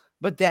shot,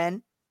 but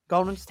then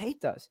Golden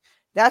State does.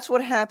 That's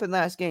what happened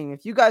last game.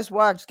 If you guys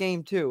watched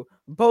game 2,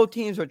 both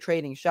teams were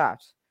trading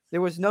shots.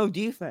 There was no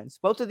defense.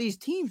 Both of these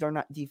teams are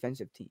not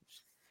defensive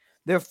teams.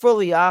 They're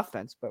fully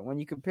offense, but when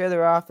you compare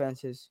their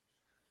offenses,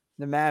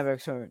 the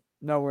Mavericks are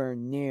nowhere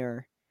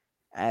near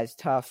as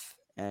tough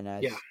and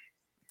as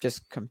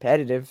just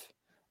competitive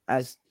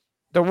as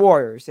the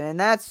Warriors. And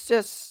that's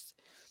just,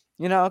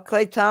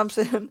 Klay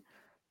Thompson,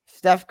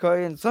 Steph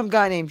Curry, and some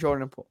guy named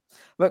Jordan Poole.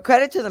 But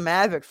credit to the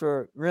Mavericks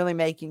for really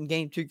making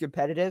game 2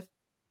 competitive.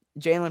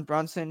 Jalen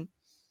Brunson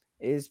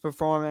is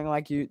performing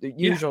like the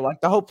usual,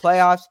 like the whole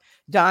playoffs.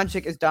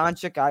 Doncic is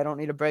Doncic. I don't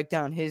need to break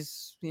down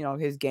his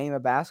game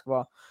of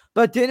basketball.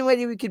 But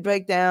Dinwiddie we could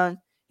break down.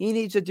 He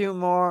needs to do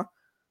more.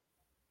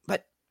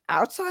 But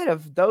outside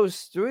of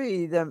those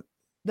three, the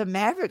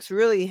Mavericks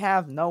really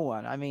have no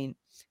one. I mean,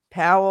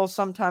 Powell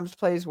sometimes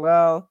plays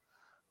well.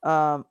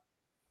 Once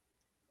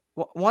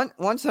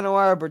in a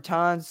while,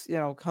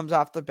 Bertans, comes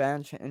off the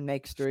bench and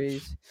makes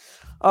threes.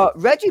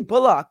 Reggie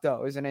Bullock,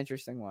 though, is an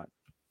interesting one.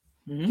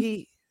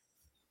 Mm-hmm.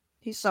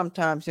 He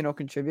sometimes,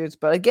 contributes.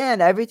 But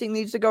again, everything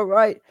needs to go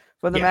right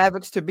for the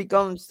Mavericks to beat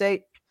Golden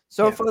State.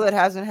 So far, that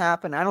hasn't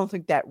happened. I don't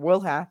think that will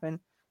happen.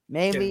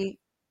 Maybe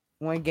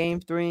when Game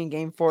 3 and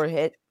Game 4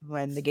 hit,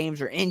 when the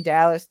games are in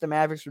Dallas, the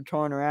Mavericks were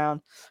torn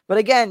around. But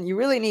again, you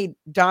really need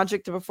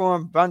Doncic to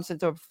perform, Brunson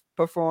to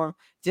perform,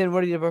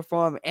 Dinwiddie to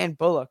perform, and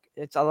Bullock.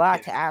 It's a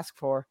lot to ask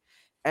for.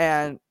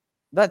 And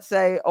let's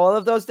say all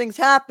of those things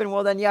happen,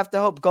 well, then you have to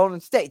hope Golden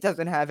State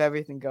doesn't have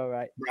everything go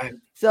right. Right.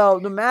 So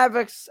the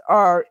Mavericks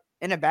are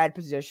in a bad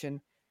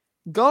position.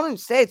 Golden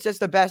State's just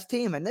the best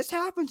team, and this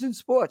happens in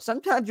sports.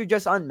 Sometimes you're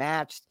just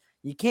unmatched.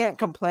 You can't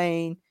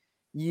complain.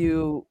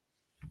 You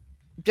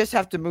just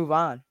have to move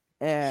on.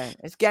 And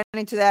it's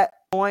getting to that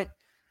point.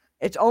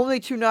 It's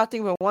only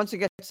 2-0, but once it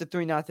gets to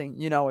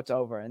 3-0, it's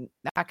over. And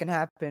that can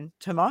happen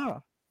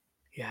tomorrow.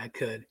 Yeah, it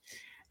could.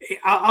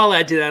 I'll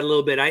add to that a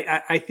little bit.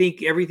 I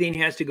think everything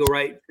has to go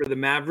right for the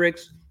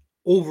Mavericks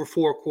over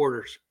 4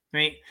 quarters,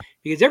 right?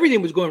 Because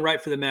everything was going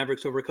right for the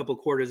Mavericks over a couple of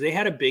quarters. They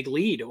had a big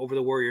lead over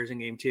the Warriors in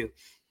game 2,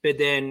 but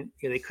then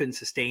they couldn't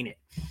sustain it.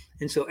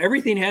 And so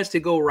everything has to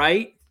go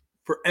right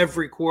for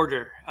every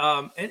quarter.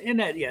 And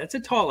that, it's a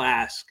tall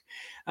ask.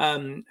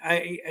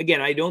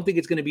 I don't think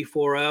it's going to be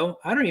 4-0.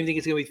 I don't even think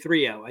it's going to be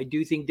 3-0. I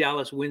do think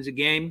Dallas wins a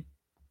game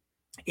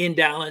in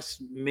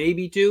Dallas,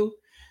 maybe 2.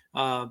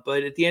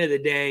 But at the end of the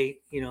day,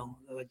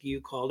 like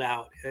you called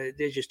out,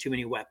 there's just too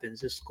many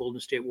weapons. This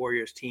Golden State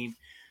Warriors team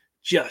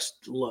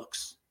just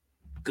looks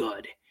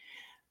good.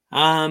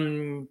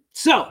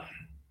 So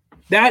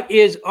that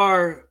is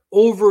our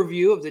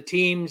overview of the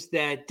teams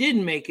that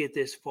didn't make it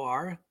this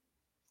far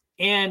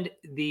and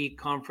the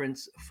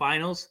conference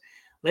finals.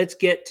 Let's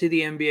get to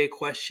the NBA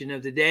question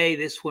of the day.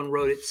 This one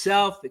wrote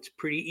itself. It's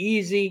pretty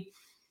easy.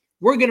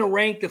 We're going to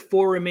rank the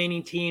 4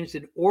 remaining teams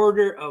in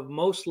order of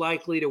most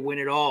likely to win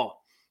it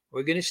all.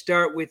 We're going to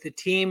start with the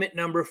team at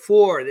number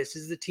 4. This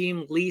is the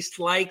team least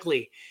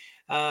likely.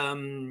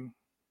 All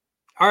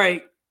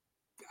right.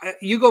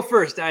 You go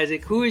first,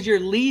 Isaac. Who is your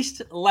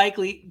least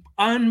likely,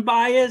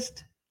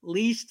 unbiased,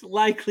 least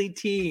likely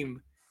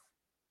team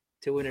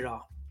to win it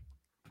all?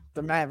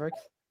 The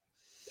Mavericks.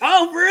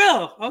 Oh, for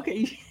real?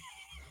 Okay.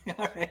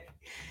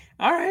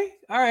 All right.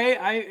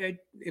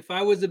 If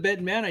I was a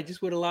betting man, I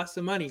just would have lost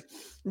some money.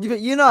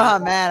 You know how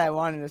mad I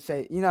wanted to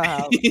say. You know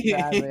how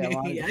badly I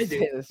wanted to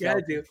say this. Yeah,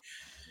 I do.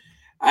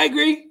 I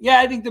agree. Yeah,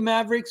 I think the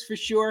Mavericks for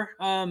sure.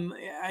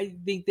 I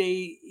think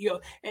they,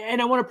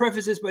 and I want to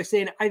preface this by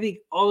saying I think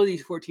all of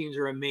these 4 teams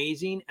are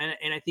amazing.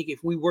 And I think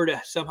if we were to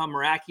somehow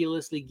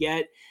miraculously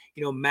get,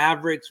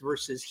 Mavericks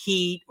versus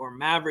Heat or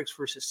Mavericks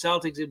versus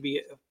Celtics, it'd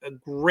be a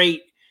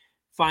great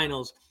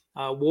finals.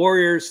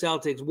 Warriors,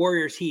 Celtics,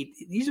 Warriors, Heat.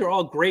 These are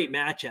all great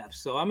matchups.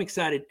 So I'm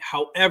excited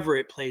however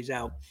it plays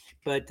out.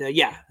 But the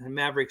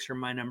Mavericks are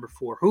my number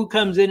 4. Who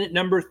comes in at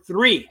number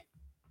 3?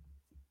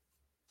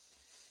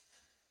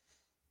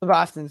 The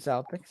Boston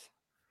Celtics.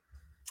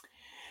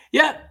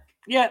 Yeah.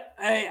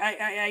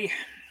 I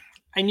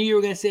knew you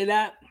were going to say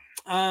that.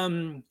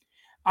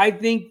 I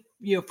think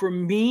for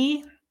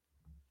me,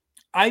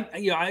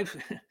 I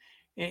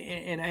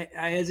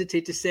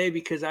hesitate to say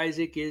because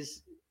Isaac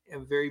is a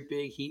very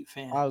big Heat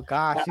fan. Oh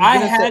gosh, I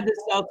had the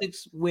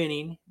Celtics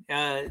winning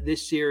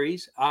this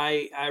series.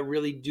 I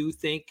really do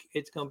think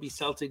it's going to be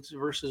Celtics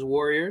versus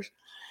Warriors,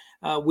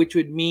 which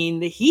would mean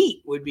the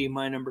Heat would be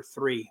my number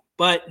 3.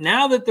 But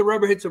now that the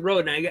rubber hits the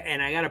road,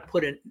 and I got to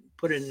put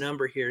a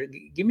number here.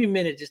 Give me a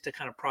minute just to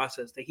kind of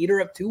process. The Heat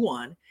are up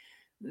 2-1.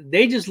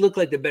 They just look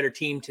like the better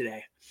team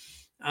today.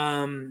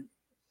 I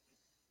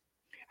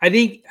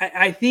think,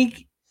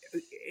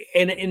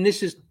 and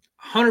this is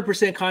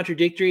 100%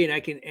 contradictory, and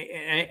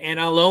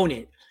I'll own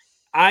it.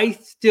 I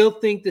still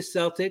think the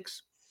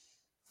Celtics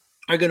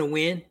are going to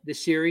win the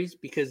series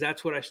because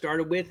that's what I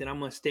started with, and I'm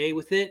going to stay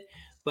with it.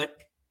 But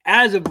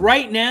as of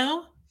right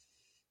now,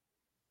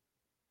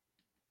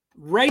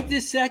 right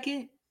this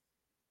second,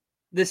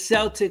 the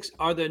Celtics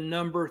are the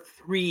number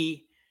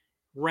 3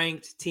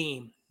 ranked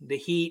team. The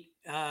Heat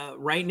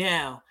right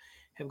now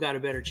have got a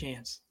better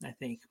chance, I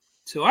think.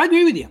 So I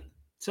agree with you.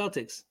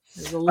 Celtics.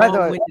 There's a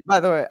long by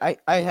the way,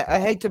 I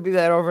hate to be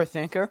that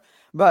overthinker,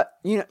 but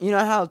you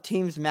know how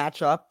teams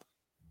match up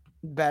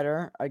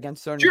better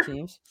against certain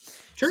teams.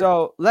 Sure.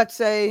 So let's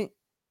say,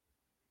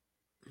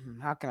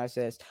 how can I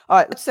say this? All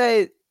right, let's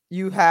say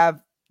you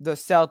have the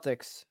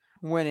Celtics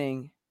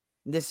winning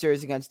this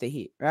series against the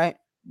Heat, right?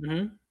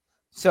 Mm-hmm.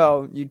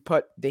 So you'd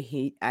put the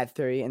Heat at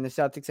 3 and the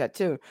Celtics at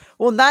 2.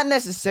 Well, not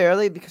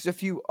necessarily, because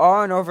if you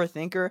are an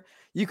overthinker,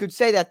 you could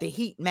say that the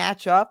Heat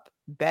match up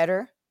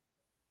better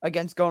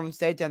against Golden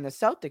State than the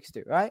Celtics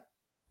do, right?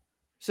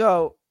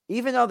 So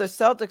even though the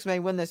Celtics may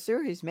win the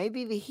series,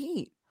 maybe the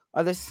Heat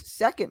are the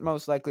second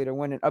most likely to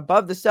win it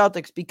above the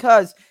Celtics,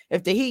 because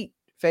if the Heat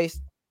face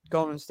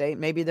Golden State,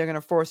 maybe they're going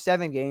to force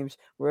 7 games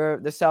where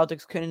the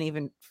Celtics couldn't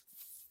even,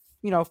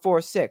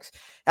 force 6.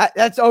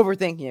 That's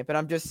overthinking it, but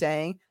I'm just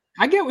saying.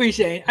 I get what you're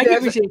saying.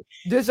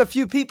 There's a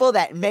few people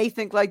that may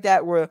think like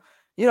that, where,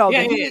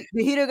 the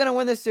Heat are going to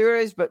win the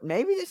series, but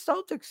maybe the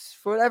Celtics,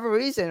 for whatever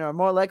reason, are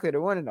more likely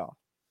to win it all.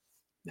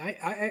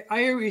 I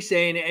hear what you're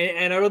saying,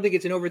 and I don't think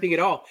it's an overthink at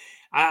all.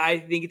 I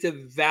think it's a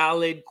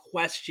valid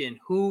question.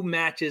 Who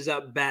matches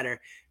up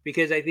better?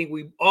 Because I think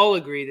we all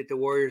agree that the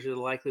Warriors are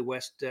the likely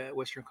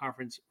Western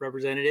Conference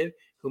representative.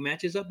 Who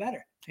matches up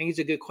better? I think it's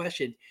a good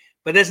question.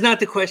 But that's not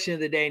the question of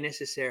the day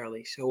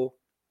necessarily. So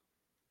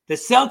the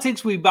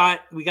Celtics we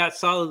got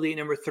solidly at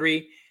number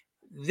 3.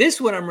 This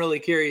one I'm really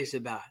curious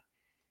about.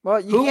 Well,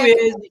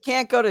 you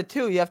can't go to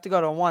 2. You have to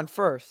go to 1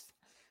 first,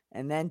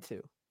 and then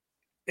 2.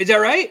 Is that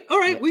right? All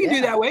right, we can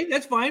do that way.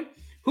 That's fine.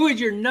 Who is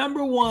your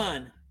number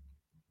 1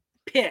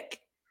 pick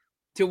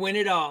to win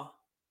it all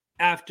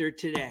after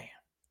today?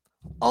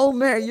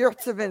 Omer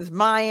Yurtseven's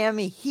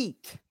Miami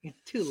Heat.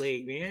 It's too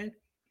late, man.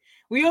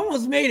 We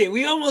almost made it.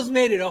 We almost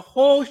made it a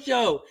whole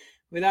show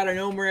without an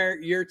Omer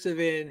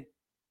Yurtseven.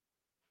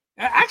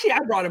 Actually, I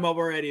brought him up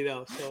already,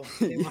 though. So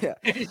shame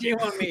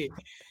on me.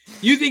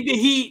 You think the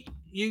Heat?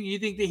 You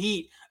think the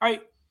Heat? All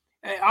right.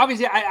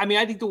 Obviously,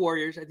 I think the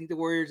Warriors. I think the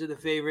Warriors are the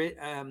favorite.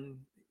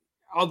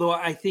 Although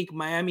I think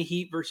Miami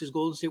Heat versus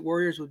Golden State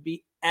Warriors would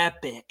be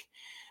epic.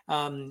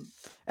 And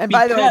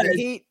by the way, the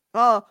Heat,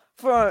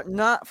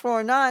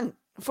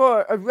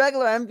 for a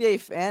regular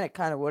NBA fan, it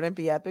kind of wouldn't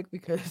be epic,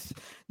 because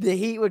the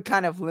Heat would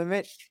kind of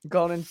limit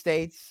Golden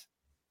State's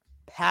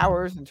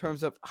powers in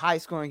terms of high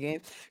scoring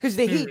games, because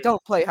the Heat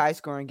don't play high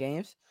scoring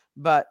games,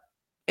 but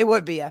it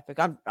would be epic.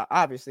 I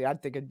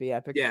think it'd be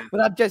epic. Yeah.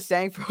 But I'm just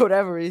saying, for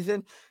whatever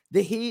reason,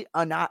 the Heat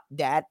are not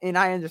that, and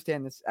I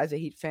understand this as a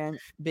Heat fan,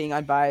 being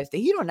unbiased.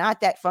 The Heat are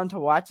not that fun to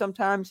watch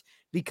sometimes,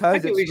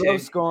 because it's low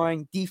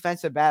scoring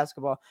defensive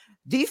basketball.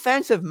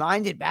 Defensive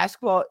minded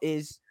basketball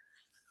is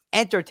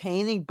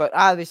entertaining, but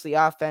obviously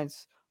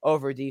offense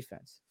over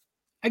defense.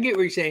 I get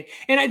what you're saying.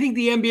 And I think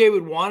the NBA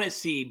would want to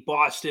see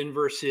Boston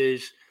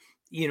versus,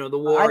 the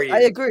Warriors.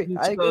 I agree.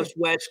 East Coast,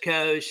 West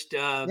Coast,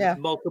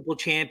 multiple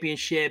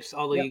championships,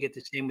 although you get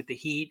the same with the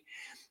Heat.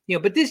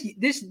 But this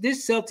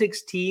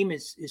Celtics team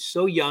is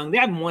so young. They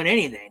haven't won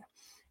anything.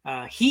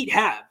 Heat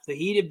have. The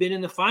Heat have been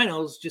in the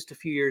finals just a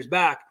few years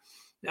back.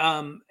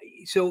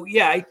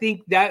 I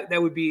think that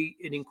would be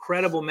an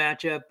incredible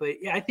matchup. But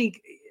I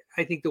think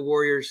the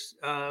Warriors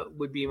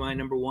would be my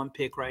number 1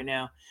 pick right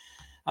now.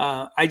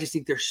 I just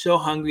think they're so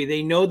hungry.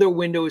 They know their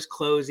window is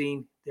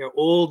closing. They're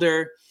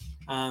older.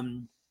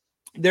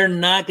 They're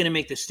not going to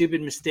make the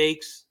stupid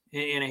mistakes.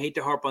 And I hate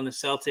to harp on the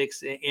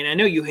Celtics. And I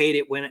know you hate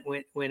it when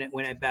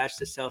I bash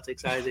the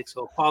Celtics, Isaac.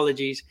 So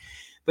apologies.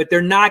 But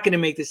they're not going to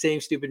make the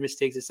same stupid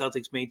mistakes the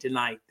Celtics made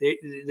tonight.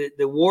 The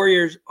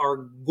Warriors are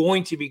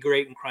going to be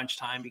great in crunch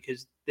time,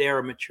 because they're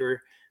a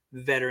mature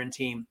veteran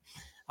team.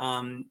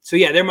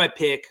 They're my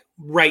pick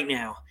right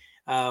now.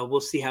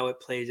 We'll see how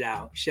it plays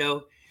out.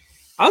 So,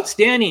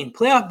 outstanding.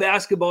 Playoff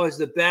basketball is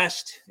the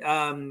best.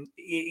 When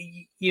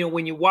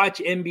you watch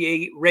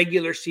NBA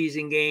regular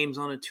season games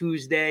on a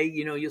Tuesday,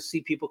 you'll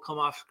see people come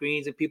off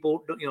screens and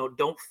people,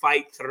 don't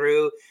fight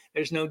through.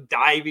 There's no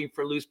diving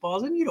for loose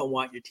balls, and you don't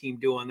want your team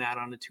doing that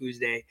on a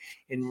Tuesday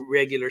in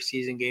regular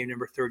season game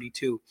number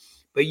 32.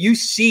 But you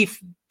see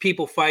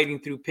people fighting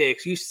through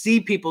picks. You see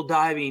people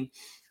diving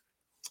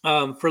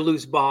for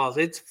loose balls.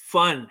 It's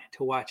fun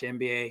to watch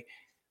NBA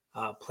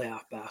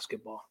playoff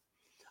basketball.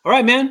 All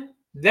right, man.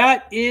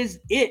 That is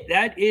it.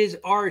 That is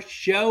our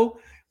show.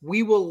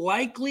 We will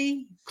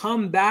likely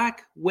come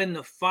back when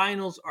the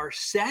finals are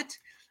set.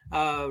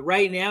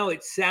 Right now,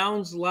 it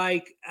sounds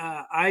like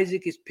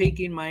Isaac is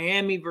picking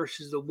Miami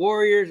versus the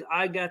Warriors.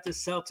 I got the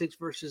Celtics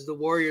versus the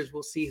Warriors.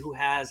 We'll see who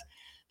has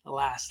the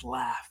last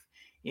laugh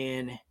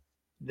in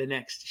the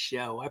next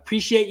show. I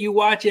appreciate you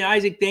watching.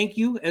 Isaac, thank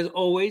you, as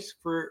always,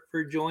 for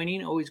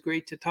joining. Always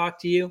great to talk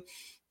to you.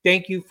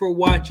 Thank you for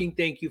watching.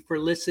 Thank you for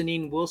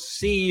listening. We'll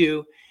see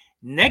you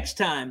next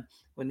time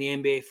when the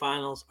NBA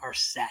Finals are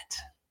set.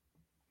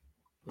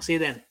 We'll see you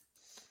then.